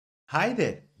Hi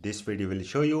there, this video will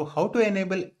show you how to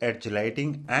enable edge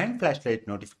lighting and flashlight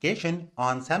notification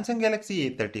on Samsung Galaxy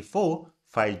A34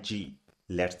 5G.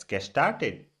 Let's get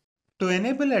started. To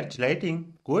enable edge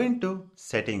lighting, go into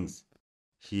Settings.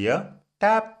 Here,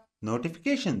 tap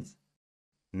Notifications.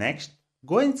 Next,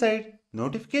 go inside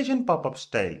Notification Pop-up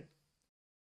Style.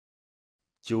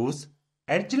 Choose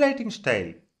Edge Lighting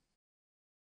Style.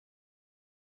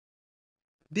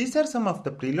 These are some of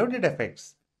the preloaded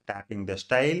effects. Tapping the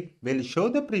style will show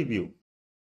the preview.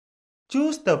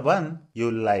 Choose the one you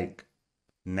like.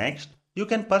 Next, you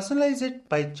can personalize it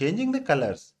by changing the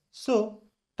colors. So,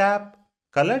 tap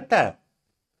Color tab.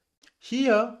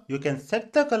 Here, you can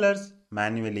set the colors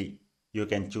manually. You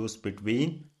can choose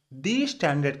between these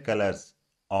standard colors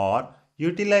or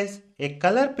utilize a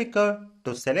color picker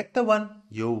to select the one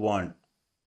you want.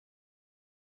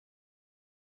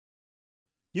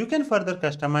 You can further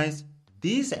customize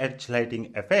these edge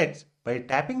lighting effects by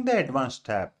tapping the Advanced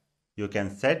tab. You can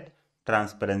set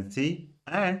transparency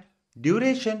and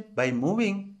duration by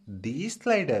moving these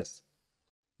sliders.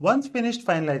 Once finished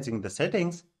finalizing the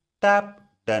settings, tap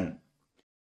Done.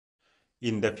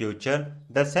 In the future,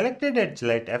 the selected edge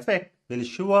light effect will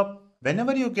show up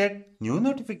whenever you get new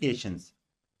notifications.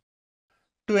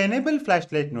 To enable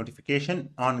flashlight notification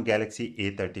on Galaxy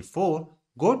A34,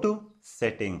 go to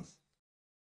Settings.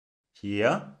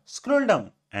 Here, scroll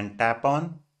down and tap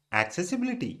on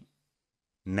Accessibility.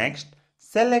 Next,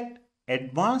 select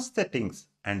Advanced Settings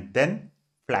and then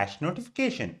Flash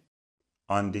Notification.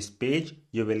 On this page,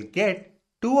 you will get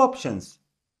two options,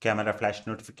 Camera Flash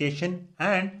Notification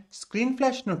and Screen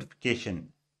Flash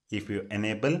Notification. If you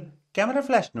enable Camera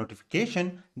Flash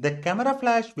Notification, the camera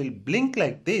flash will blink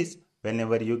like this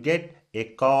whenever you get a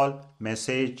call,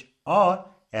 message or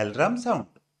alarm sound.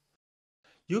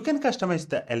 You can customize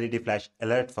the LED flash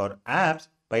alert for apps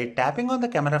by tapping on the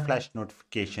camera flash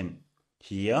notification.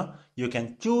 Here, you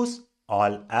can choose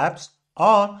all apps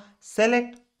or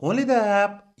select only the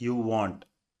app you want.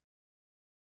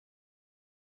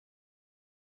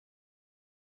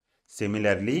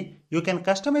 Similarly, you can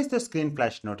customize the screen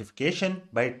flash notification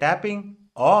by tapping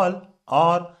all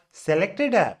or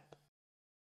selected app.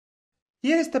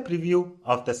 Here is the preview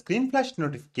of the screen flash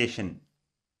notification.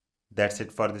 That's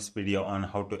it for this video on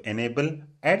how to enable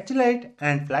edge light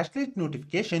and flashlight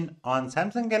notification on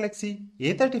Samsung Galaxy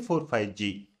A34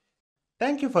 5G.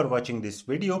 Thank you for watching this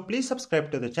video. Please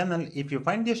subscribe to the channel if you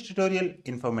find this tutorial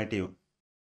informative.